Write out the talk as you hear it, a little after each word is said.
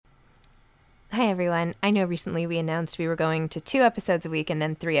Hi, everyone. I know recently we announced we were going to 2 episodes a week and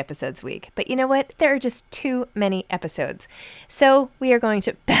then 3 episodes a week. But you know what? There are just too many episodes. So we are going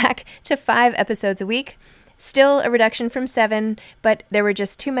back to 5 episodes a week. Still a reduction from 7, but there were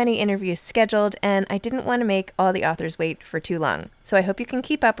just too many interviews scheduled, and I didn't want to make all the authors wait for too long. So I hope you can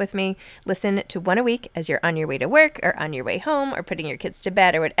keep up with me. Listen to 1 a week as you're on your way to work or on your way home or putting your kids to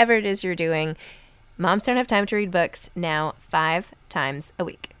bed or whatever it is you're doing. Moms Don't Have Time to Read Books, now 5 times a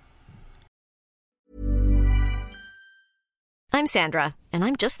week. I'm Sandra, and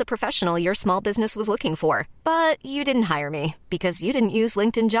I'm just the professional your small business was looking for. But you didn't hire me because you didn't use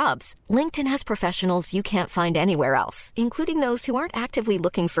LinkedIn Jobs. LinkedIn has professionals you can't find anywhere else, including those who aren't actively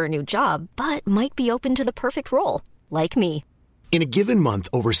looking for a new job, but might be open to the perfect role, like me. In a given month,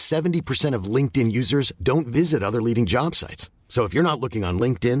 over 70% of LinkedIn users don't visit other leading job sites. So if you're not looking on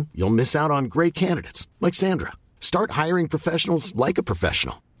LinkedIn, you'll miss out on great candidates like Sandra. Start hiring professionals like a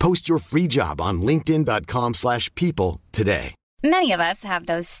professional. Post your free job on linkedin.com/people today. Many of us have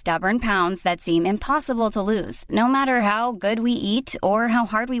those stubborn pounds that seem impossible to lose, no matter how good we eat or how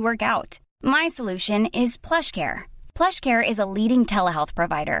hard we work out. My solution is PlushCare. PlushCare is a leading telehealth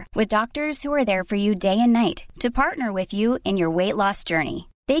provider with doctors who are there for you day and night to partner with you in your weight loss journey.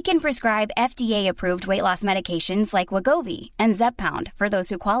 They can prescribe FDA-approved weight loss medications like Wegovy and Zepbound for those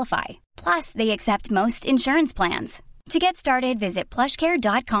who qualify. Plus, they accept most insurance plans. To get started, visit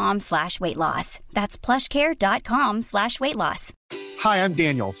plushcare.com/weightloss. That's plushcare.com/weightloss. Hi, I'm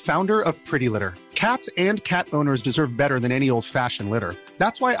Daniel, founder of Pretty Litter. Cats and cat owners deserve better than any old-fashioned litter.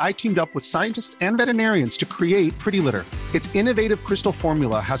 That's why I teamed up with scientists and veterinarians to create Pretty Litter. Its innovative crystal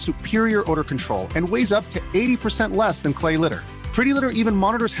formula has superior odor control and weighs up to 80% less than clay litter. Pretty Litter even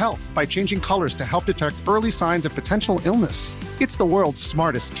monitors health by changing colors to help detect early signs of potential illness. It's the world's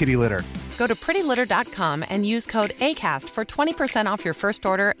smartest kitty litter. Go to prettylitter.com and use code ACAST for 20% off your first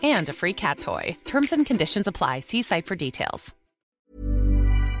order and a free cat toy. Terms and conditions apply. See site for details.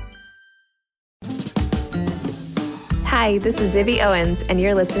 Hi, this is Zibby Owens, and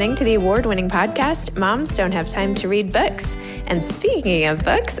you're listening to the award-winning podcast, Moms Don't Have Time to Read Books. And speaking of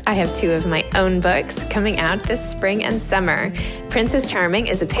books, I have 2 of my own books coming out this spring and summer. Princess Charming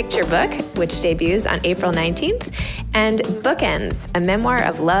is a picture book, which debuts on April 19th, and Bookends, a memoir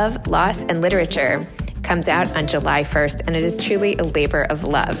of love, loss, and literature, comes out on July 1st, and it is truly a labor of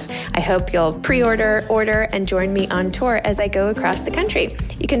love. I hope you'll pre-order, order, and join me on tour as I go across the country.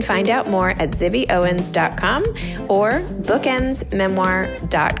 You can find out more at zibbyowens.com or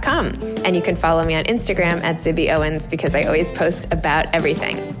bookendsmemoir.com. And you can follow me on Instagram at zibbyowens because I always post about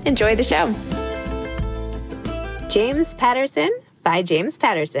everything. Enjoy the show. James Patterson by James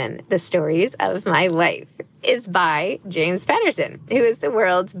Patterson, The Stories of My Life, is by James Patterson, who is the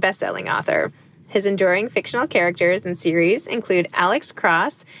world's best-selling author. His enduring fictional characters and series include Alex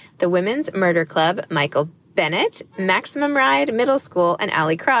Cross, The Women's Murder Club, Michael Bennett, Maximum Ride, Middle School, and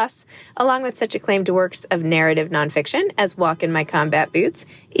Ally Cross, along with such acclaimed works of narrative nonfiction as Walk in My Combat Boots,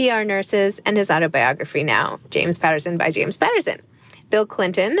 ER Nurses, and his autobiography now, James Patterson by James Patterson. Bill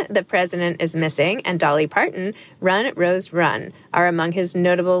Clinton, The President is Missing, and Dolly Parton, Run, Rose, Run, are among his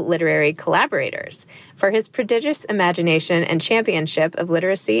notable literary collaborators. For his prodigious imagination and championship of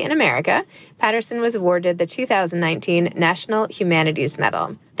literacy in America, Patterson was awarded the 2019 National Humanities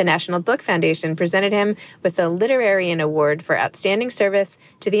Medal. The National Book Foundation presented him with the Literarian Award for Outstanding Service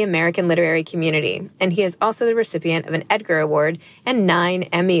to the American literary community, and he is also the recipient of an Edgar Award and 9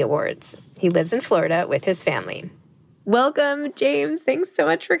 Emmy Awards. He lives in Florida with his family. Welcome, James. Thanks so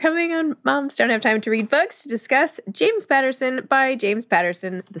much for coming on Moms Don't Have Time to Read Books to discuss James Patterson by James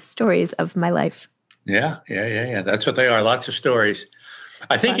Patterson, The Stories of My Life. Yeah. That's what they are. Lots of stories.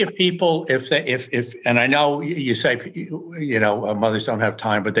 I think if people, and I know you say, mothers don't have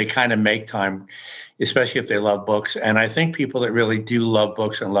time, but they kind of make time, especially if they love books. And I think people that really do love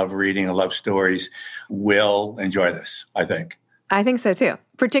books and love reading and love stories will enjoy this, I think. I think so too.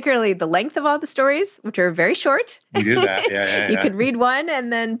 Particularly the length of all the stories, which are very short. You do that, yeah. You could read one and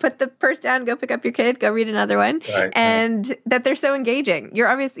then put the purse down, go pick up your kid, go read another one. Right, and that they're so engaging.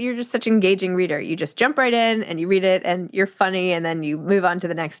 You're just such an engaging reader. You just jump right in and you read it and you're funny and then you move on to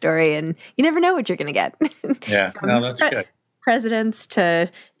the next story and you never know what you're going to get. Yeah, no, that's good. Presidents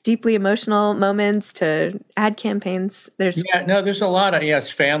to deeply emotional moments to ad campaigns. There's a lot of,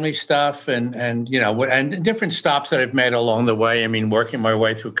 it's family stuff and different stops that I've made along the way. I mean, working my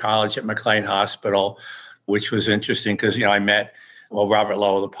way through college at McLean Hospital, which was interesting because, I met, Robert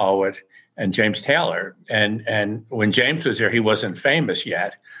Lowell, the poet, and James Taylor. And when James was there, he wasn't famous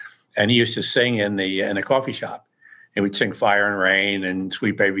yet. And he used to sing in the coffee shop. And we'd sing Fire and Rain and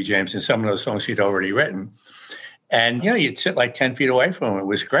Sweet Baby James and some of those songs he'd already written. And, you'd sit like 10 feet away from him. It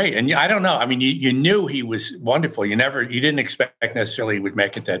was great. And I don't know. I mean, you knew he was wonderful. You didn't expect necessarily he would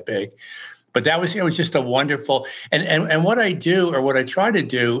make it that big. But it was just a wonderful, and what I do, or what I try to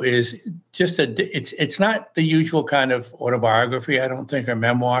do, is just it's not the usual kind of autobiography, I don't think, or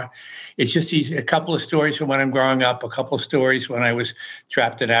memoir. It's just a couple of stories from when I'm growing up, a couple of stories when I was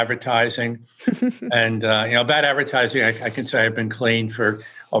trapped in advertising. And, about advertising, I can say I've been clean for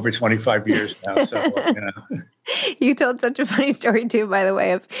over 25 years now. So, You told such a funny story too, by the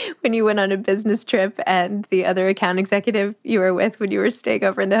way, of when you went on a business trip and the other account executive you were with when you were staying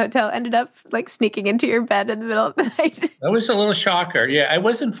over in the hotel ended up like sneaking into your bed in the middle of the night. That was a little shocker. Yeah, it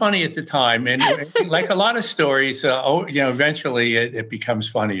wasn't funny at the time. And like a lot of stories, eventually it becomes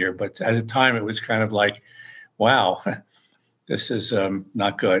funnier. But at the time it was kind of like, wow, this is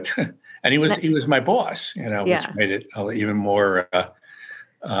not good. And he was my boss, which made it even more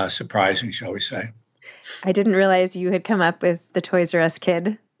surprising, shall we say. I didn't realize you had come up with the Toys R Us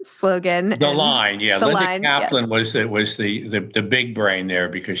kid slogan. The line, yeah. Linda Kaplan was the big brain there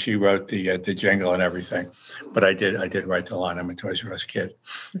because she wrote the jingle and everything. But I did write the line. I'm a Toys R Us kid.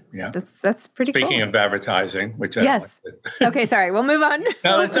 Yeah, that's pretty cool. Speaking of advertising, which yes. Okay, sorry. We'll move on.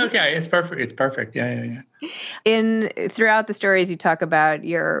 No, it's okay. It's perfect. It's perfect. Yeah. Throughout the stories, you talk about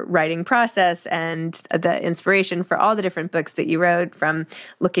your writing process and the inspiration for all the different books that you wrote, from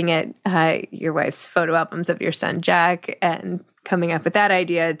looking at your wife's photo albums of your son Jack and coming up with that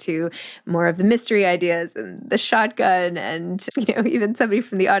idea to more of the mystery ideas and the shotgun, and even somebody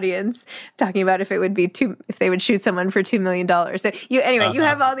from the audience talking about if they would shoot someone for $2 million. So you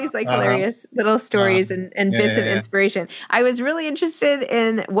have all these hilarious little stories and bits of inspiration. I was really interested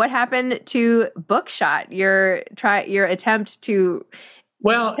in what happened to Bookshot, your attempt to.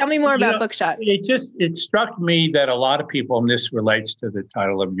 Well, tell me more about Bookshot. It struck me that a lot of people, and this relates to the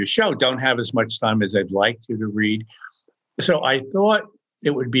title of your show, don't have as much time as they'd like to read. So I thought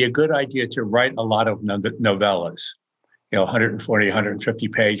it would be a good idea to write a lot of novellas, 140, 150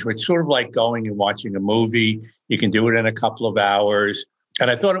 page, which is sort of like going and watching a movie. You can do it in a couple of hours. And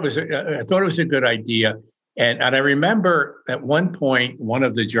I thought it was a good idea. And I remember at one point, one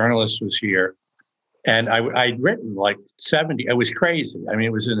of the journalists was here, and I'd written like 70. It was crazy. I mean,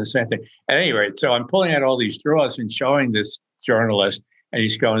 it was in the same thing. At any rate, so I'm pulling out all these drawers and showing this journalist, and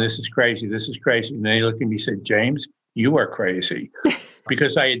he's going, "This is crazy. This is crazy." And then he looked at me and said, "James, you are crazy,"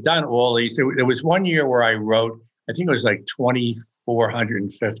 because I had done all these. There was one year where I wrote, I think it was like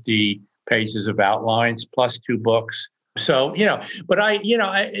 2,450 pages of outlines plus 2 books. So, but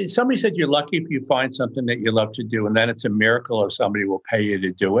somebody said you're lucky if you find something that you love to do, and then it's a miracle if somebody will pay you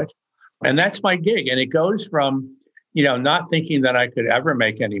to do it. And that's my gig. And it goes from, not thinking that I could ever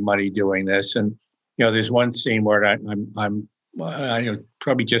make any money doing this. And, there's one scene where I'm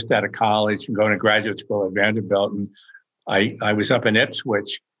probably just out of college and going to graduate school at Vanderbilt. And I was up in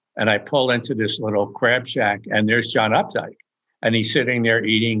Ipswich, and I pull into this little crab shack, and there's John Updike, and he's sitting there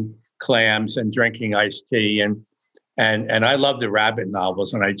eating clams and drinking iced tea. And I love the rabbit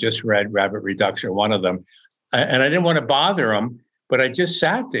novels, and I just read Rabbit Redux, one of them. And I didn't want to bother him, but I just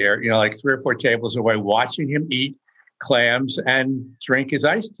sat there, like 3 or 4 tables away, watching him eat clams and drink his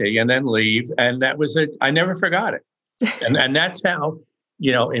iced tea and then leave. And that was it. I never forgot it. And that's how,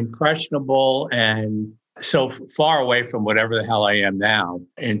 impressionable and so far away from whatever the hell I am now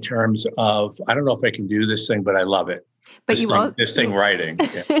in terms of, I don't know if I can do this thing, but I love it. But this thing writing.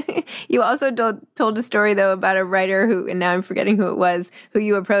 Yeah. You also told a story, though, about a writer who, and now I'm forgetting who it was, who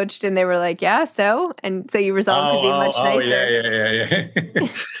you approached and they were like, yeah, so? And so you resolved to be much nicer. Yeah.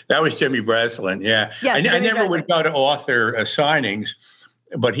 That was Jimmy Breslin, yeah. Yes, I never would go to author signings,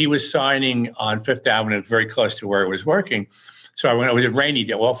 but he was signing on Fifth Avenue, very close to where I was working. So it was a rainy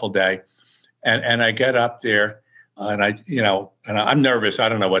day, awful day. And I get up there. And I'm nervous. I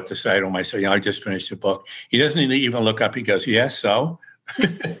don't know what to say to him. I say, I just finished the book. He doesn't even look up. He goes, yes, so?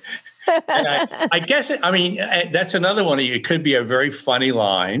 I guess, that's another one. It could be a very funny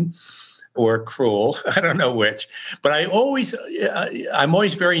line or cruel. I don't know which. But I'm always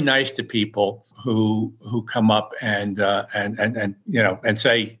very nice to people who come up and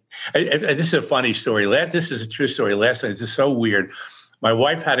say, this is a funny story. This is a true story. Last night, it's just so weird. My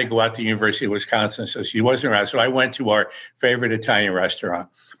wife had to go out to the University of Wisconsin, so she wasn't around. So I went to our favorite Italian restaurant.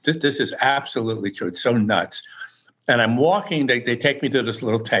 This is absolutely true. It's so nuts. And I'm walking. They take me to this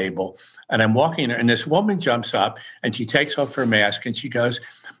little table, and I'm walking there, and this woman jumps up, and she takes off her mask, and she goes,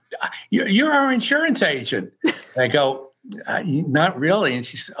 "You're our insurance agent." And I go, "Not really." And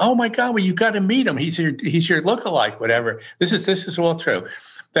she says, "Oh my God, well, you got to meet him. He's your lookalike, whatever." This is all true.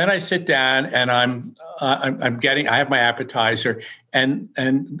 Then I sit down and I have my appetizer, And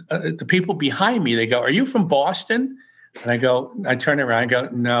the people behind me, they go, "Are you from Boston?" And I turn around and go,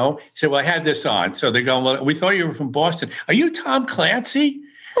 "No." He said, "Well, I had this on." So they go, "Well, we thought you were from Boston. Are you Tom Clancy?"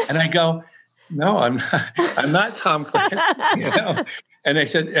 And I go, "No, I'm not. I'm not Tom Clancy." And they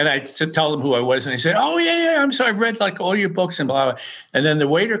said, and I tell them who I was, and they said, "Oh yeah, I'm sorry. I've read like all your books and blah blah." And then the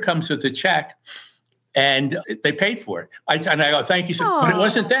waiter comes with the check, and they paid for it. And I go, "Thank you, sir." But it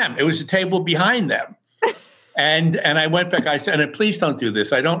wasn't them; it was the table behind them. And I went back. I said, "And please don't do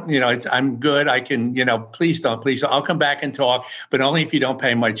this. I don't. I'm good. I can. Please don't. Please don't. I'll come back and talk, but only if you don't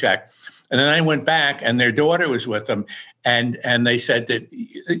pay my check." And then I went back, and their daughter was with them, and they said that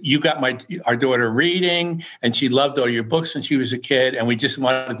you got our daughter reading, and she loved all your books when she was a kid, and we just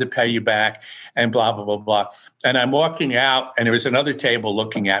wanted to pay you back, and blah blah blah blah. And I'm walking out, and there was another table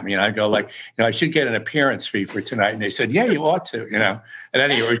looking at me, and I go I should get an appearance fee for tonight. And they said, "Yeah, you ought to." And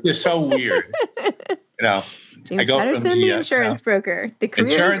anyway, it was just so weird. James I go Patterson, from the insurance broker, the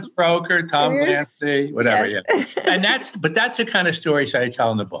insurance broker, Tom Clancy, whatever. Yes. Yeah, and that's the kind of stories I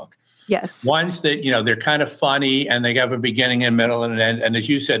tell in the book. Yes, Ones that they're kind of funny and they have a beginning and middle and an end. And as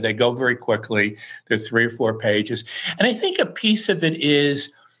you said, they go very quickly. They're 3 or 4 pages. And I think a piece of it is,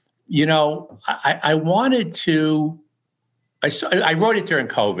 I wanted to. I wrote it during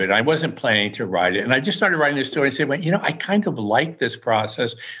COVID. I wasn't planning to write it, and I just started writing this story and said, "Well, I kind of like this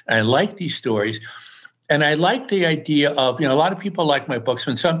process, and I like these stories." And I like the idea of, a lot of people like my books,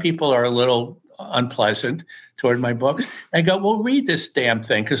 and some people are a little unpleasant toward my books. I go, "Well, read this damn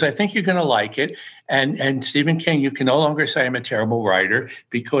thing because I think you're going to like it." And Stephen King, you can no longer say I'm a terrible writer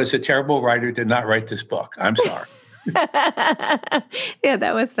because a terrible writer did not write this book. I'm sorry. Yeah,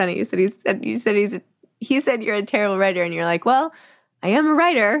 that was funny. He said you're a terrible writer, and you're like, "Well, I am a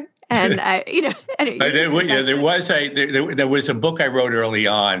writer." And there was a book I wrote early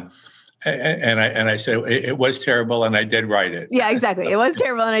on. And I said it was terrible, and I did write it. Yeah, exactly. It was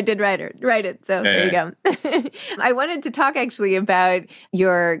terrible, and I did write it. So there you go. I wanted to talk actually about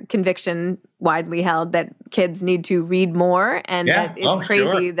your conviction, widely held, that kids need to read more, and that it's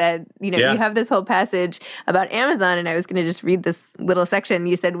crazy that you have this whole passage about Amazon. And I was going to just read this little section.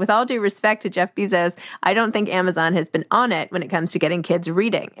 You said, "With all due respect to Jeff Bezos, I don't think Amazon has been on it when it comes to getting kids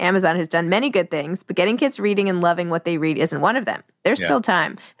reading. Amazon has done many good things, but getting kids reading and loving what they read isn't one of them. There's still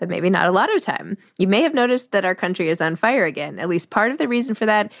time, but maybe not a lot of time. You may have noticed that our country is on fire again. At least part of the reason for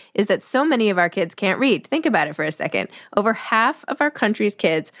that is that so many of our kids can't read. Think about it for a second. Over half of our country's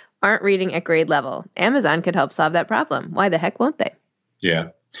kids aren't reading at grade level. Amazon could help solve that problem. Why the heck won't they?" Yeah.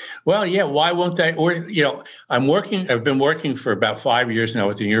 Well, yeah, why won't they? Or, I've been working for about 5 years now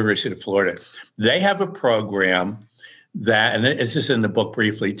with the University of Florida. They have a program that, and this is in the book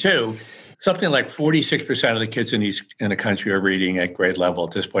briefly too, something like 46% of the kids in the country are reading at grade level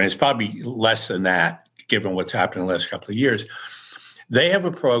at this point. It's probably less than that, given what's happened in the last couple of years. They have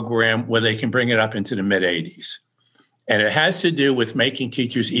a program where they can bring it up into the mid-80s. And it has to do with making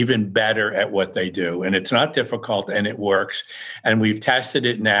teachers even better at what they do. And it's not difficult, and it works. And we've tested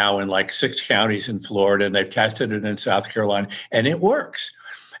it now in like 6 counties in Florida, and they've tested it in South Carolina, and it works.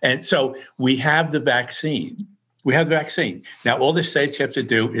 And so we have the vaccine. Now, all the states have to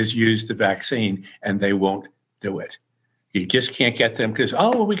do is use the vaccine, and they won't do it. You just can't get them because,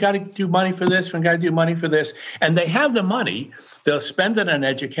 we got to do money for this. We got to do money for this. And they have the money. They'll spend it on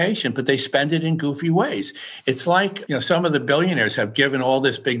education, but they spend it in goofy ways. It's like, some of the billionaires have given all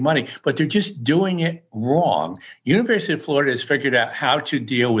this big money, but they're just doing it wrong. University of Florida has figured out how to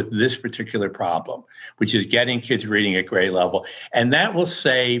deal with this particular problem, which is getting kids reading at grade level. And that will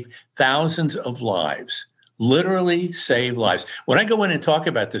save thousands of lives. Literally save lives. When I go in and talk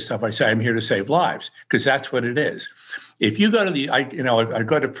about this stuff, I say I'm here to save lives because that's what it is. If you go to I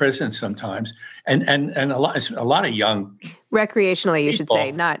go to prisons sometimes, and a lot of young recreationally, you should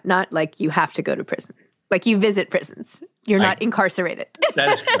say, not like you have to go to prison, like you visit prisons. You're not incarcerated.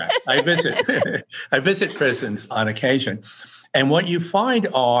 That is correct. I visit prisons on occasion, and what you find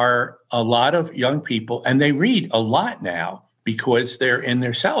are a lot of young people, and they read a lot now because they're in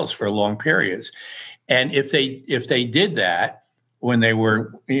their cells for long periods. And if they did that when they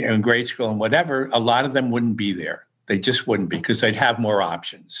were in grade school and whatever, a lot of them wouldn't be there. They just wouldn't be because they'd have more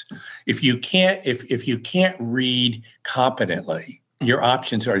options. If you can't read competently, your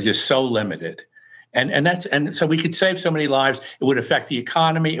options are just so limited. And so we could save so many lives. It would affect the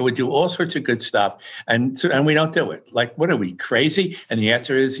economy. It would do all sorts of good stuff. And we don't do it. Like, what are we, crazy? And the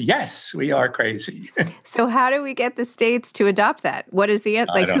answer is yes, we are crazy. So how do we get the states to adopt that? What is the,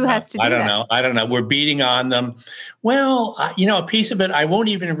 like, who has to do that? I don't know. We're beating on them. Well, a piece of it, I won't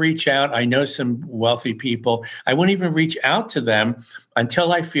even reach out. I know some wealthy people. I won't even reach out to them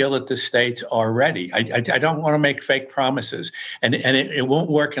until I feel that the states are ready. I don't want to make fake promises. And it won't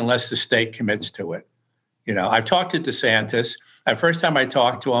work unless the state commits to it. I've talked to DeSantis. The first time I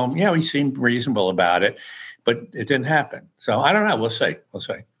talked to him, he seemed reasonable about it, but it didn't happen. So I don't know. We'll see.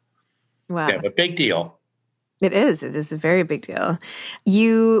 Wow. Yeah, but big deal. It is. It is a very big deal.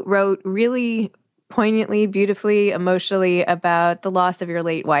 You wrote really poignantly, beautifully, emotionally about the loss of your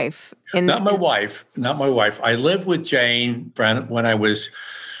late wife. Not my wife. I lived with Jane when I was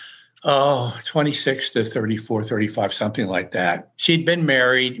 26 to 34, 35, something like that. She'd been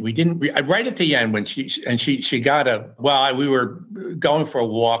married. We didn't, right at the end when she got we were going for a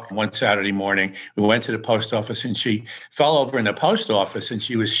walk one Saturday morning. We went to the post office and she fell over in the post office and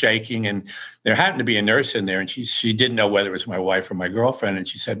she was shaking, and there happened to be a nurse in there, and she didn't know whether it was my wife or my girlfriend. And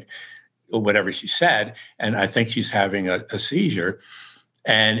she said, whatever she said, and I think she's having a seizure.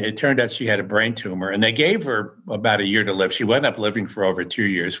 And it turned out she had a brain tumor, and they gave her about a year to live. She wound up living for over 2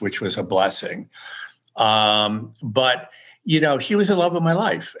 years, which was a blessing. But she was the love of my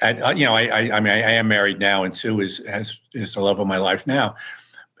life. I am married now, and Sue is the love of my life now.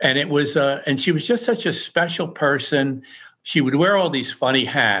 And it was, and she was just such a special person. She would wear all these funny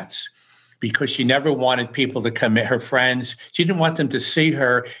hats because she never wanted people to come in, her friends. She didn't want them to see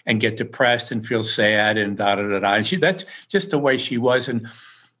her and get depressed and feel sad and da-da-da-da. And that's just the way she was. And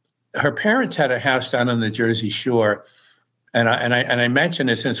her parents had a house down on the Jersey Shore. And I mentioned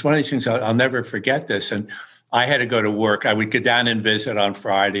this, and it's one of these things I'll never forget this. And I had to go to work. I would go down and visit on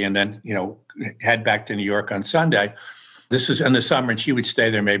Friday and then, head back to New York on Sunday. This was in the summer, and she would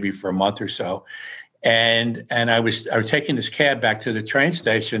stay there maybe for a month or so. And I was taking this cab back to the train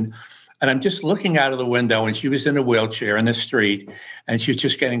station, and I'm just looking out of the window, and she was in a wheelchair in the street, and she was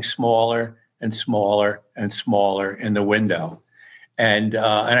just getting smaller and smaller and smaller in the window. And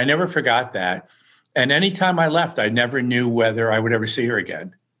I never forgot that. And anytime I left, I never knew whether I would ever see her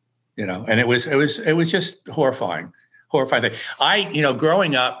again. And it was just horrifying thing.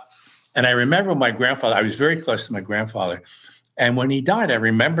 Growing up, and I remember my grandfather, I was very close to my grandfather. And when he died, I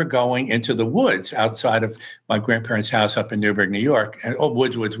remember going into the woods outside of my grandparents' house up in Newburgh, New York. And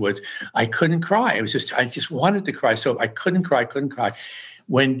woods. I couldn't cry. I just wanted to cry. So I couldn't cry.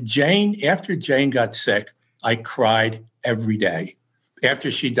 After Jane got sick, I cried every day.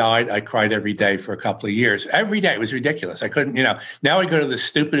 After she died, I cried every day for a couple of years. Every day. It was ridiculous. I couldn't, now I go to the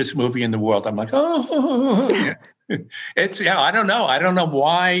stupidest movie in the world. I'm like, oh, it's, I don't know. I don't know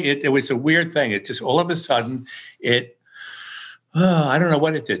why. It was a weird thing. It just, all of a sudden, I don't know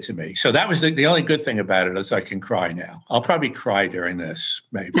what it did to me. So that was the only good thing about it is I can cry now. I'll probably cry during this,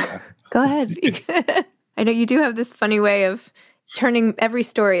 maybe. Go ahead. I know you do have this funny way of turning every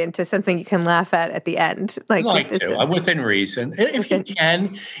story into something you can laugh at the end. Within reason. If you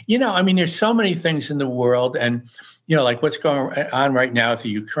can, there's so many things in the world, and, like what's going on right now with the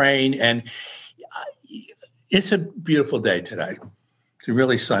Ukraine. And it's a beautiful day today. It's a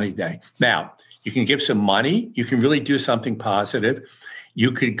really sunny day. Now, you can give some money. You can really do something positive.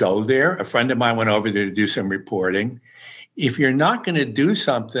 You could go there. A friend of mine went over there to do some reporting. If you're not going to do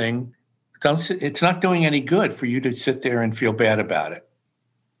something, it's not doing any good for you to sit there and feel bad about it.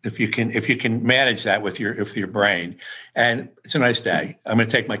 If you can manage that with your brain. And it's a nice day. I'm going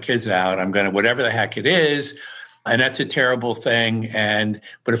to take my kids out. I'm going to whatever the heck it is. And that's a terrible thing.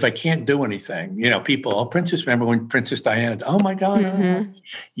 But if I can't do anything, people, remember when Princess Diana, oh my God. Mm-hmm.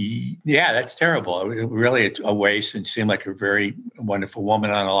 Yeah, that's terrible. Really a waste, and seemed like a very wonderful woman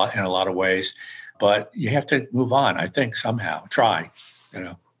in a lot of ways. But you have to move on, I think, somehow. Try,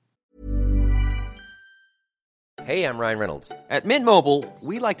 Hey, I'm Ryan Reynolds. At Mint Mobile,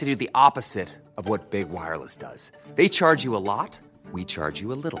 we like to do the opposite of what Big Wireless does. They charge you a lot. We charge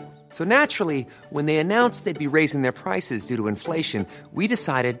you a little. So naturally, when they announced they'd be raising their prices due to inflation, we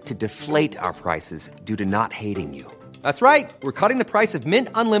decided to deflate our prices due to not hating you. That's right. We're cutting the price of Mint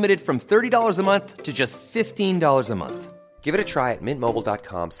Unlimited from $30 a month to just $15 a month. Give it a try at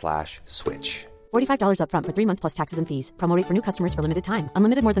mintmobile.com/switch. $45 up front for 3 months plus taxes and fees. Promo rate for new customers for limited time.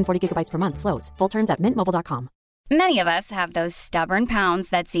 Unlimited more than 40 gigabytes per month. Slows full terms at mintmobile.com. Many of us have those stubborn pounds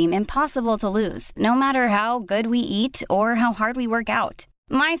that seem impossible to lose, no matter how good we eat or how hard we work out.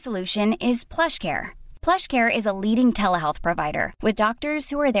 My solution is PlushCare. PlushCare is a leading telehealth provider with doctors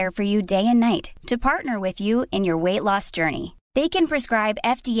who are there for you day and night to partner with you in your weight loss journey. They can prescribe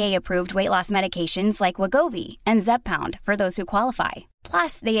FDA-approved weight loss medications like Wegovy and Zepbound for those who qualify.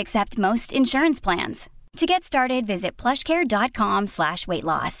 Plus, they accept most insurance plans. To get started, visit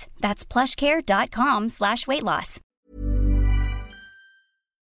plushcare.com/weightloss. That's plushcare.com/weightloss.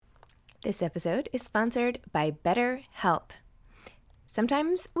 This episode is sponsored by BetterHelp.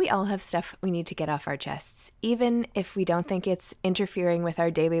 Sometimes we all have stuff we need to get off our chests. Even if we don't think it's interfering with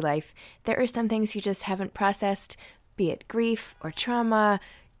our daily life, there are some things you just haven't processed, be it grief or trauma,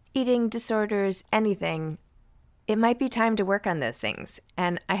 eating disorders, anything. It might be time to work on those things,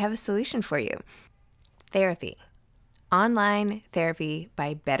 and I have a solution for you. Therapy. Online therapy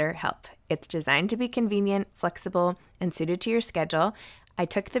by BetterHelp. It's designed to be convenient, flexible, and suited to your schedule. I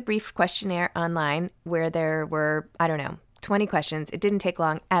took the brief questionnaire online where there were, 20 questions. It didn't take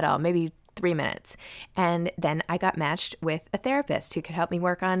long at all, maybe 3 minutes. And then I got matched with a therapist who could help me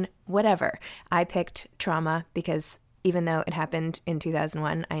work on whatever. I picked trauma because even though it happened in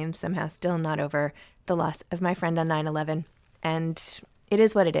 2001, I am somehow still not over the loss of my friend on 9/11. And it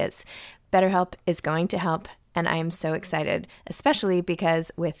is what it is. BetterHelp is going to help, and I am so excited, especially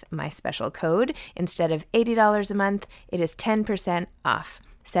because with my special code, instead of $80 a month, it is 10% off,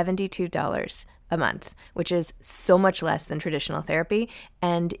 $72 a month, which is so much less than traditional therapy,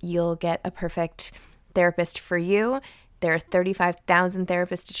 and you'll get a perfect therapist for you. There are 35,000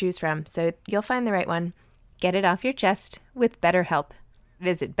 therapists to choose from, so you'll find the right one. Get it off your chest with BetterHelp.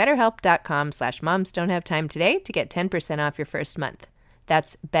 Visit betterhelp.com/momsdon'thavetime today to get 10% off your first month.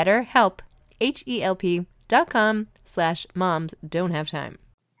 That's BetterHelp, HELP.com/momsdon'thavetime.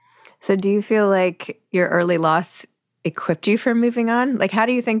 So do you feel like your early loss equipped you for moving on? Like, how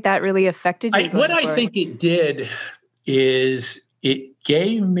do you think that really affected you? What I think it did is it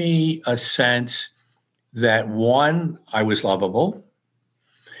gave me a sense that, one, I was lovable,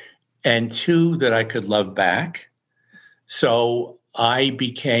 and two, that I could love back. So I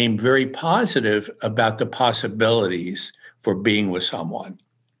became very positive about the possibilities for being with someone.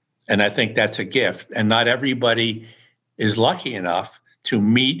 And I think that's a gift. And not everybody is lucky enough to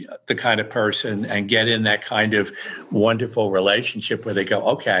meet the kind of person and get in that kind of wonderful relationship where they go,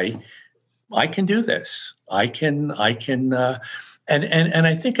 okay, I can do this. I can, and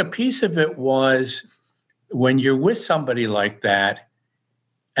I think a piece of it was when you're with somebody like that,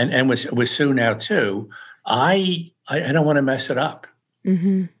 and with Sue now too, I don't want to mess it up.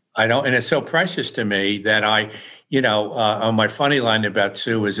 Mm-hmm. I don't, and it's so precious to me that on my funny line about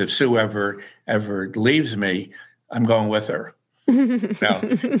Sue is if Sue ever leaves me, I'm going with her.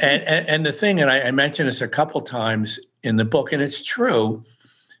 And the thing, and I mentioned this a couple times in the book, and it's true,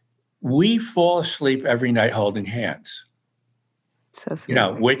 we fall asleep every night holding hands. So sweet.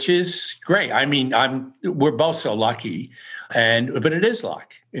 Which is great. I mean, we're both so lucky, but it is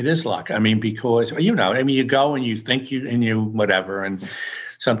luck. It is luck. I mean, because you go and you think you whatever, and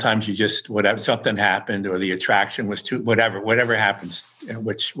sometimes you just something happened or the attraction was too whatever happens,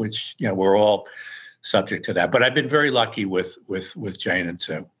 which we're all subject to that. But I've been very lucky with Jane and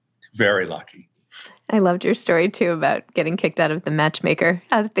Sue. Very lucky. I loved your story too about getting kicked out of the matchmaker.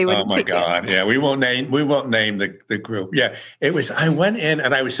 They wouldn't take God! Yeah, we won't name the group. Yeah, it was. I went in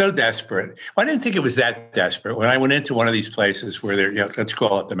and I was so desperate. Well, I didn't think it was that desperate when I went into one of these places where they're, let's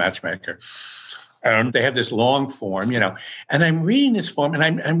call it the matchmaker. They have this long form, and I'm reading this form, and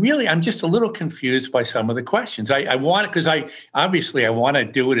I'm just a little confused by some of the questions. I want it because I want to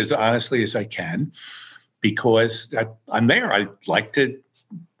do it as honestly as I can because I'm there. I'd like to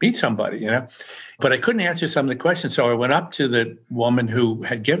meet somebody, but I couldn't answer some of the questions. So I went up to the woman who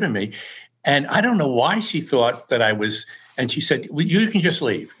had given me, and I don't know why she thought that I was, and she said, well, you can just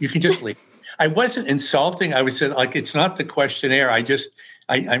leave. You can just leave. I wasn't insulting. I was saying, like, it's not the questionnaire. I just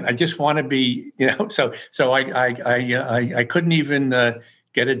want to be, so I couldn't even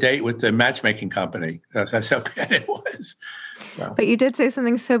get a date with the matchmaking company. That's how bad it was. So. But you did say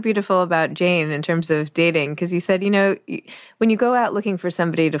something so beautiful about Jane in terms of dating, because you said, when you go out looking for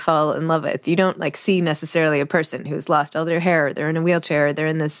somebody to fall in love with, you don't see necessarily a person who's lost all their hair, they're in a wheelchair, they're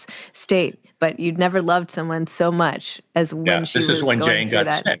in this state, but you'd never loved someone so much as when she was this is when going Jane through got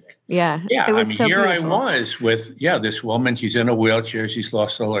that. sick. Yeah. It was so here beautiful. I was with, this woman, she's in a wheelchair, she's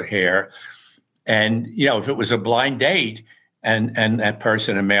lost all her hair. And, if it was a blind date and that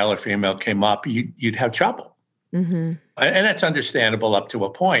person, a male or female, came up, you'd have trouble. Mm-hmm. And that's understandable up to a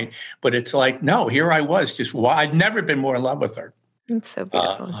point, but it's like, no, here I was I'd never been more in love with her. It's so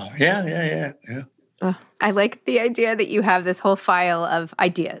beautiful. Yeah. Oh, I like the idea that you have this whole file of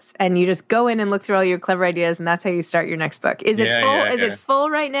ideas and you just go in and look through all your clever ideas and that's how you start your next book. Is it full? Is it full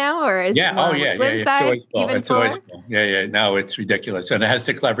right now? Or is it on the slim side? Even fuller? Yeah. No, it's ridiculous. And it has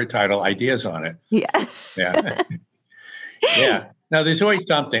the clever title, Ideas on it. Yeah. Yeah. Yeah. Now, there's always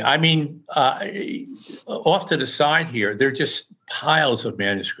something. I mean, off to the side here, there are just piles of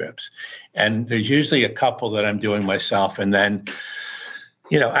manuscripts. And there's usually a couple that I'm doing myself. And then,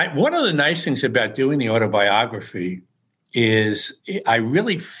 one of the nice things about doing the autobiography is I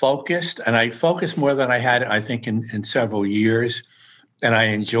really focused, and I focused more than I had, I think, in several years. And I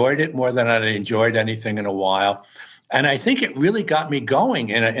enjoyed it more than I'd enjoyed anything in a while. And I think it really got me going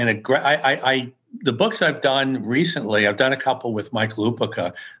the books I've done recently, I've done a couple with Mike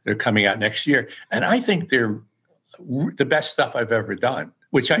Lupica. They're coming out next year. And I think they're the best stuff I've ever done,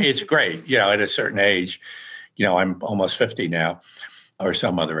 it's great, at a certain age. I'm almost 50 now or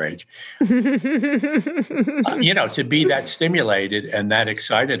some other age. To be that stimulated and that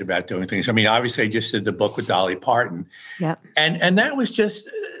excited about doing things. I mean, obviously I just did the book with Dolly Parton. Yep. And that was just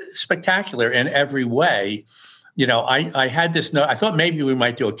spectacular in every way. I had this note. I thought maybe we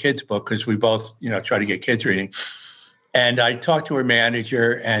might do a kid's book because we both, try to get kids reading. And I talked to her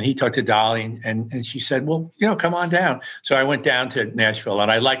manager and he talked to Dolly and she said, well, come on down. So I went down to Nashville, and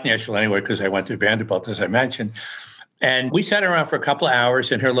I like Nashville anyway because I went to Vanderbilt, as I mentioned. And we sat around for a couple of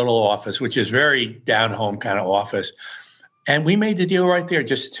hours in her little office, which is very down-home kind of office. And we made the deal right there,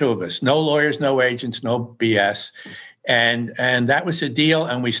 just the two of us. No lawyers, no agents, no BS. And that was the deal,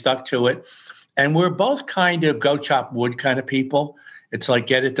 and we stuck to it. And we're both kind of go chop wood kind of people. It's like,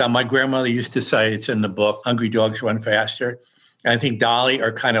 get it done. My grandmother used to say, it's in the book, hungry dogs run faster. And I think Dolly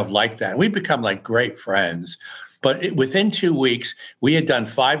are kind of like that. We've become like great friends. But within 2 weeks, we had done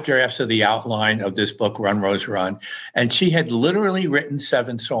 5 drafts of the outline of this book, Run, Rose, Run. And she had literally written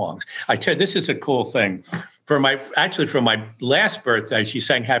 7 songs. I tell you, this is a cool thing. For my last birthday, she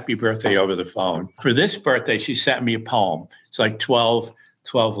sang Happy Birthday over the phone. For this birthday, she sent me a poem. It's like 12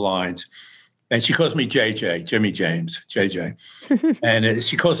 lines. And she calls me JJ, Jimmy James, JJ. And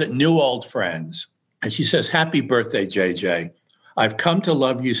she calls it New Old Friends. And she says, happy birthday, JJ. I've come to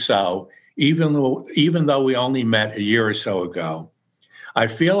love you so, even though we only met a year or so ago. I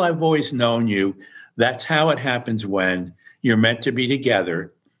feel I've always known you. That's how it happens when you're meant to be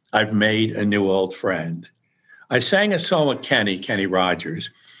together. I've made a new old friend. I sang a song with Kenny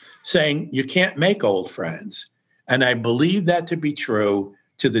Rogers, saying, you can't make old friends. And I believe that to be true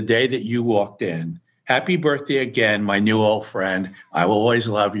to the day that you walked in. Happy birthday again, my new old friend. I will always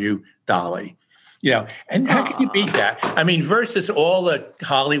love you, Dolly. And how can you beat that? I mean, versus all the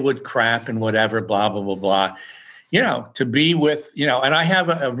Hollywood crap and whatever, blah, blah, blah, blah. To be with, and I have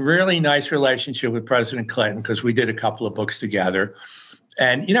a really nice relationship with President Clinton because we did a couple of books together.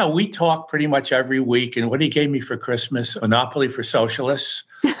 And, we talk pretty much every week. And what he gave me for Christmas, Monopoly for Socialists.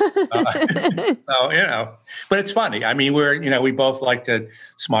 But it's funny. I mean, we both like to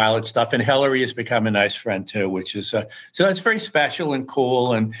smile at stuff. And Hillary has become a nice friend too, which is, so that's very special and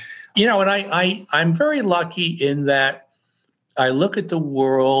cool. And, and I'm very lucky in that I look at the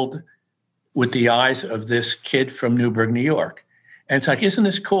world with the eyes of this kid from Newburgh, New York. And it's like, isn't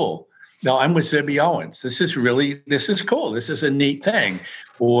this cool? No, I'm with Zibby Owens. This is cool. This is a neat thing.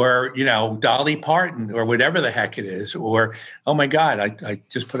 Or, Dolly Parton or whatever the heck it is. Or, oh my God, I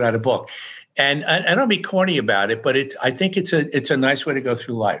just put out a book. And I don't be corny about it, but I think it's a nice way to go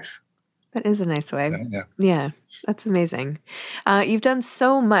through life. That is a nice way. Yeah, that's amazing. You've done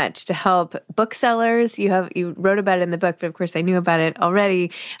so much to help booksellers. You wrote about it in the book, but of course I knew about it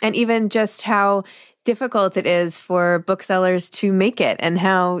already. And even just how difficult it is for booksellers to make it, and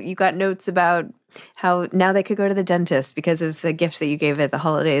how you got notes about how now they could go to the dentist because of the gifts that you gave at the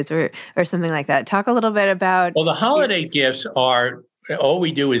holidays or something like that. Talk a little bit about... Well, the holiday gifts are, all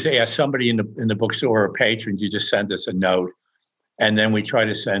we do is ask somebody in the bookstore or a patron to just send us a note. And then we try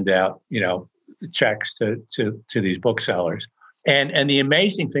to send out, checks to these booksellers. And the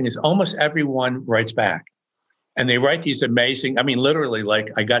amazing thing is almost everyone writes back. And they write these amazing, I mean, literally, like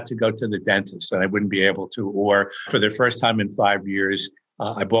I got to go to the dentist and I wouldn't be able to, or for the first time in 5 years,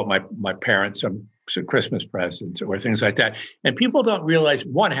 I bought my parents some Christmas presents or things like that. And people don't realize,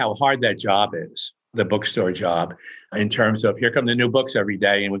 one, how hard that job is, the bookstore job, in terms of here come the new books every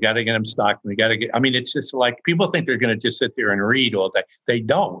day and we got to get them stocked. It's just like people think they're going to just sit there and read all day. They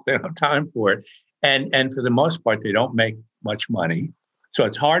don't have time for it. And for the most part, they don't make much money. So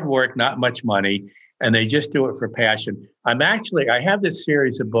it's hard work, not much money. And they just do it for passion. I have this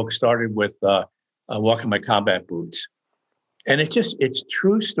series of books started with Walking My Combat Boots. And it's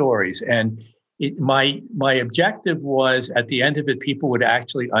true stories. And my objective was at the end of it, people would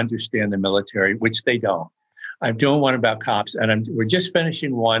actually understand the military, which they don't. I'm doing one about cops, and we're just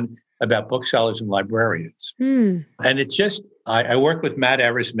finishing one about booksellers and librarians. And it's just, I work with Matt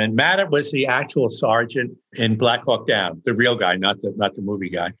Eversman. Matt was the actual sergeant in Black Hawk Down, the real guy, not the movie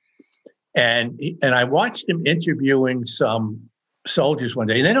guy. And I watched him interviewing some soldiers one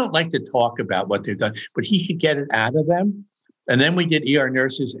day. And they don't like to talk about what they've done, but he could get it out of them. And then we did ER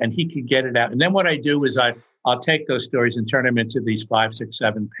nurses, and he could get it out. And then what I do is I'll take those stories and turn them into these 5, 6,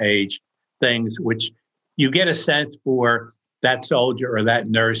 7 page things, which you get a sense for that soldier or that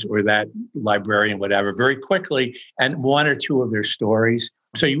nurse or that librarian, whatever, very quickly, and 1 or 2 of their stories.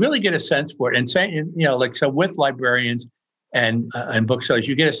 So you really get a sense for it. And saying, so with librarians and booksellers,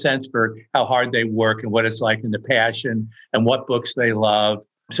 you get a sense for how hard they work and what it's like and the passion and what books they love.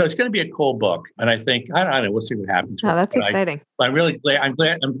 So it's going to be a cool book. And I think, I don't know, we'll see what happens. Oh, that's exciting. I'm really glad. I'm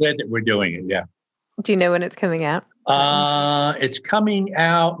glad that we're doing it. Yeah. Do you know when it's coming out? It's coming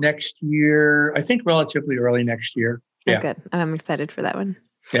out next year. I think relatively early next year. Yeah. Oh, good. I'm excited for that one.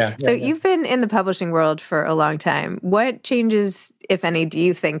 Yeah. So you've been in the publishing world for a long time. What changes, if any, do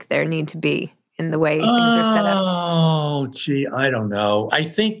you think there need to be in the way things are set up? Oh, gee, I don't know. I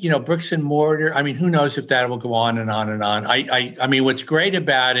think, bricks and mortar, I mean, who knows if that will go on and on and on. I mean, what's great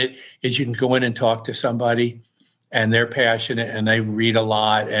about it is you can go in and talk to somebody and they're passionate and they read a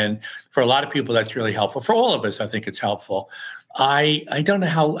lot. And for a lot of people, that's really helpful. For all of us, I think it's helpful. I don't know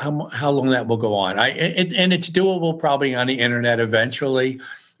how long that will go on. And it's doable probably on the internet eventually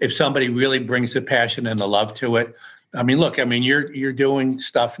if somebody really brings the passion and the love to it. I mean, look, you're doing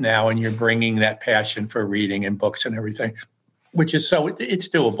stuff now and you're bringing that passion for reading and books and everything, which is it's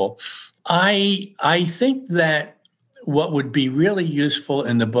doable. I think that what would be really useful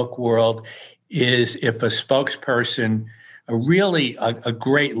in the book world is if a spokesperson, a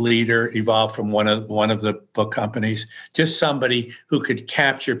great leader evolved from one of the book companies, just somebody who could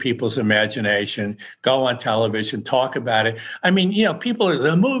capture people's imagination, go on television, talk about it. I mean, people are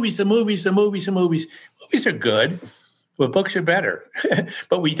the movies are good. But books are better.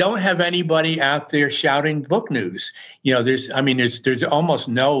 But we don't have anybody out there shouting book news. There's almost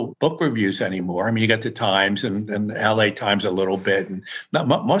no book reviews anymore. I mean, you got the Times and the LA Times a little bit, and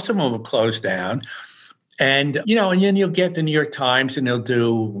most of them have closed down. And, and then you'll get the New York Times and they'll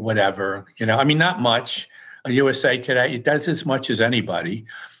do whatever, not much. USA Today, it does as much as anybody,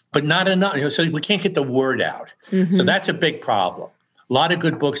 but not enough. So we can't get the word out. Mm-hmm. So that's a big problem. A lot of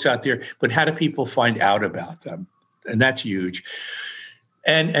good books out there, but how do people find out about them? And that's huge.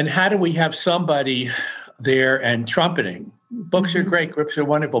 And how do we have somebody there and trumpeting? Books are great. Books are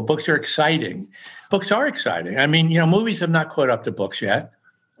wonderful. Books are exciting. Books are exciting. I mean, movies have not caught up to books yet.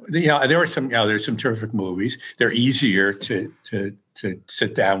 There are some, there's some terrific movies. They're easier to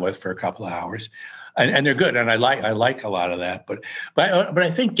sit down with for a couple of hours. And they're good. And I like a lot of that. But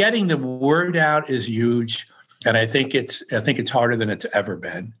I think getting the word out is huge. And I think it's harder than it's ever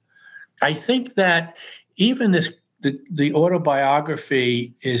been. I think that even the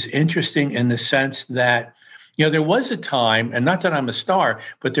autobiography is interesting in the sense that, there was a time, and not that I'm a star,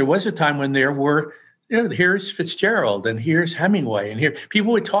 but there was a time when there were, here's Fitzgerald and here's Hemingway, and here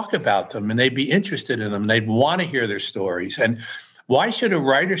people would talk about them and they'd be interested in them. They'd want to hear their stories. And why should a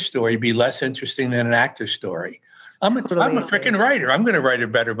writer's story be less interesting than an actor's story? I'm a freaking writer. I'm going to write a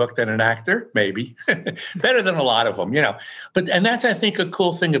better book than an actor, maybe. Better than a lot of them, And that's, I think, a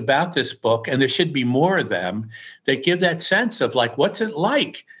cool thing about this book, and there should be more of them that give that sense of, like, what's it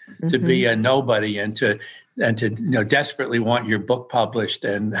like to be a nobody and to desperately want your book published,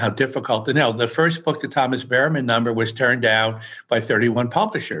 and how difficult. The first book, the Thomas Behrman number, was turned down by 31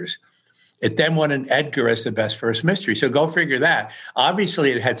 publishers. It then won an Edgar as the best first mystery. So go figure that.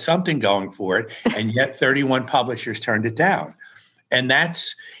 Obviously, it had something going for it, and yet 31 publishers turned it down. And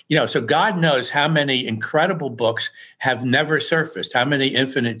that's, so God knows how many incredible books have never surfaced, how many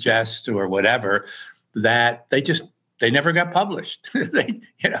Infinite Jests or whatever, that they never got published.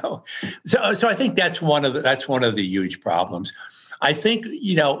 So I think that's one of the huge problems. I think,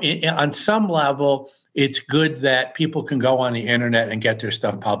 on some level, it's good that people can go on the internet and get their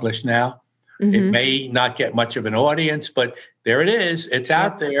stuff published now. Mm-hmm. It may not get much of an audience, but there it is. It's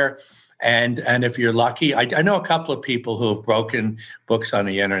out there. And if you're lucky, I know a couple of people who have broken books on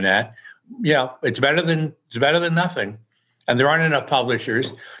the internet. It's better than nothing. And there aren't enough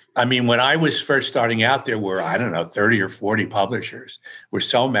publishers. I mean, when I was first starting out, there were, 30 or 40 publishers. There were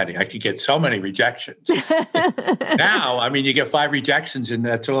so many. I could get so many rejections. Now, you get 5 rejections and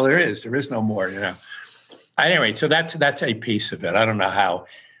that's all there is. There is no more, Anyway, so that's a piece of it. I don't know how,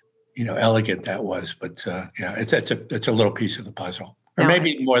 elegant that was, but it's a little piece of the puzzle, or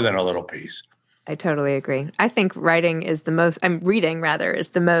maybe more than a little piece. I totally agree. I think reading is the most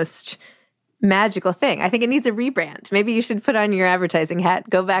magical thing. I think it needs a rebrand. Maybe you should put on your advertising hat,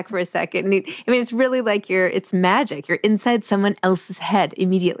 go back for a second. It's really like it's magic. You're inside someone else's head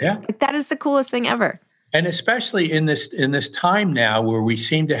immediately. Yeah. Like, that is the coolest thing ever. And especially in this time now where we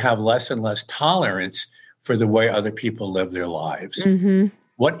seem to have less and less tolerance for the way other people live their lives. Mm-hmm.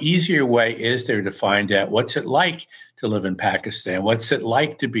 What easier way is there to find out what's it like to live in Pakistan? What's it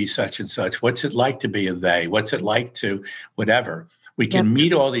like to be such and such? What's it like to be a they? What's it like to whatever? We can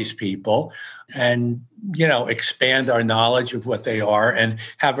meet all these people and, expand our knowledge of what they are and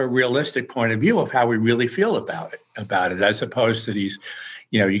have a realistic point of view of how we really feel about it, as opposed to these,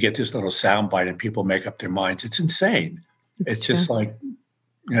 you get this little soundbite and people make up their minds. It's insane. It's just like,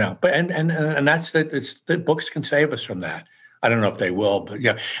 but and that's the books can save us from that. I don't know if they will, but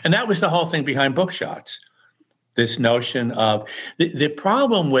yeah. And that was the whole thing behind Bookshots. This notion of the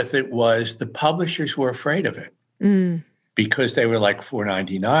problem with it was the publishers were afraid of it because they were like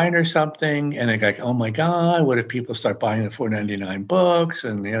 $4.99 or something. And they're like, oh my God, what if people start buying the $4.99 books?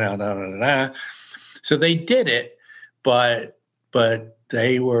 And, So they did it, but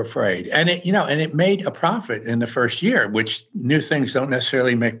they were afraid. And it made a profit in the first year, which new things don't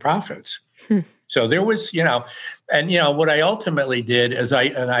necessarily make profits. So there was, what I ultimately did is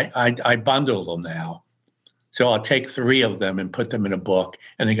I bundle them now. So I'll take 3 of them and put them in a book,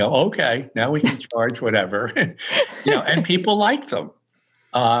 and they go, okay, now we can charge whatever, and people like them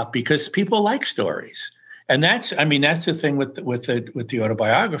because people like stories. And that's the thing with the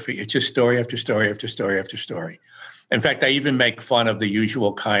autobiography. It's just story after story after story after story. In fact, I even make fun of the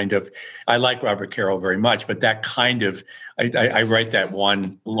usual kind of, I like Robert Caro very much, but that kind of, I write that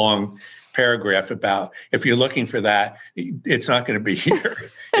one long paragraph about, if you're looking for that, it's not going to be here.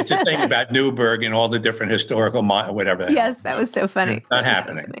 It's a thing about Newburgh and all the different historical, whatever. Yes, that was so funny. It's not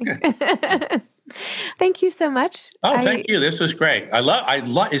happening. So thank you so much. Thank you. This was great. I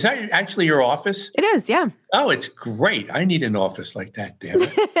love, is that actually your office? It is, yeah. Oh, it's great. I need an office like that, damn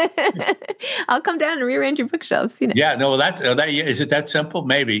it. I'll come down and rearrange your bookshelves. Yeah, no, is it that simple?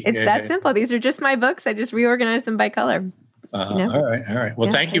 Maybe. It's that simple. These are just my books. I just reorganize them by color. All right.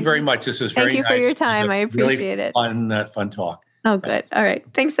 Well, thank you very much. This is very nice. Thank you for your time. I appreciate it. Fun talk. Oh, good. All right.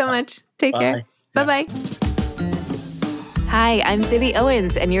 Thanks so much. Take care. Bye-bye. Hi, I'm Zibby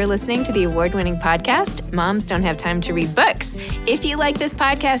Owens, and you're listening to the award-winning podcast, Moms Don't Have Time to Read Books. If you like this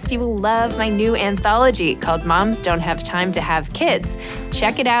podcast, you will love my new anthology called Moms Don't Have Time to Have Kids.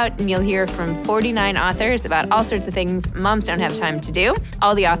 Check it out, and you'll hear from 49 authors about all sorts of things moms don't have time to do.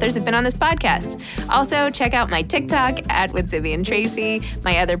 All the authors have been on this podcast. Also, check out my TikTok @with Zibby and Tracy,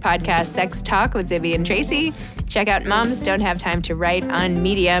 my other podcast, Sex Talk with Zibby and Tracy. Check out Moms Don't Have Time to Write on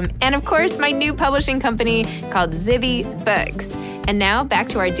Medium. And of course, my new publishing company called Zibby Books. And now back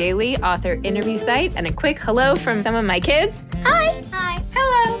to our daily author interview site and a quick hello from some of my kids. Hi. Hi.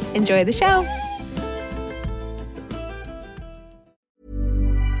 Hello. Enjoy the show.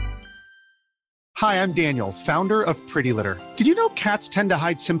 Hi, I'm Daniel, founder of Pretty Litter. Did you know cats tend to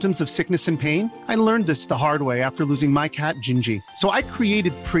hide symptoms of sickness and pain? I learned this the hard way after losing my cat, Gingy. So I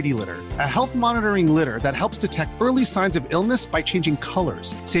created Pretty Litter, a health monitoring litter that helps detect early signs of illness by changing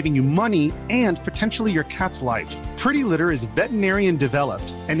colors, saving you money and potentially your cat's life. Pretty Litter is veterinarian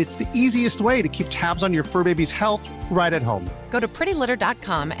developed, and it's the easiest way to keep tabs on your fur baby's health right at home. Go to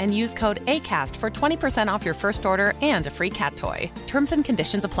prettylitter.com and use code ACAST for 20% off your first order and a free cat toy. Terms and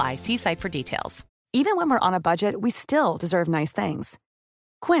conditions apply. See site for details. Even when we're on a budget, we still deserve nice things.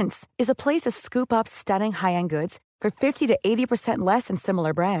 Quince is a place to scoop up stunning high-end goods for 50 to 80% less than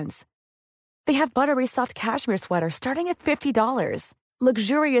similar brands. They have buttery soft cashmere sweaters starting at $50,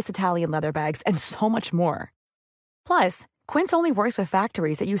 luxurious Italian leather bags, and so much more. Plus, Quince only works with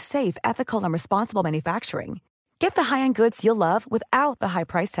factories that use safe, ethical, and responsible manufacturing. Get the high-end goods you'll love without the high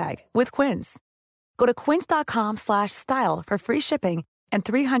price tag with Quince. Go to quince.com/style for free shipping and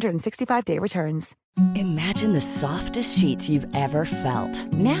 365-day returns. Imagine the softest sheets you've ever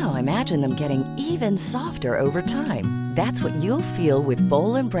felt. Now imagine them getting even softer over time. That's what you'll feel with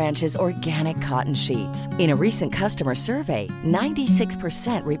Boll & Branch's organic cotton sheets. In a recent customer survey,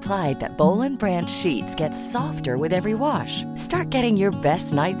 96% replied that Boll & Branch sheets get softer with every wash. Start getting your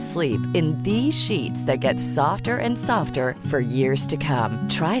best night's sleep in these sheets that get softer and softer for years to come.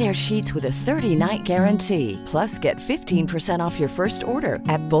 Try their sheets with a 30-night guarantee. Plus, get 15% off your first order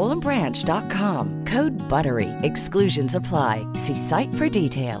at bollandbranch.com. Code BUTTERY. Exclusions apply. See site for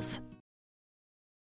details.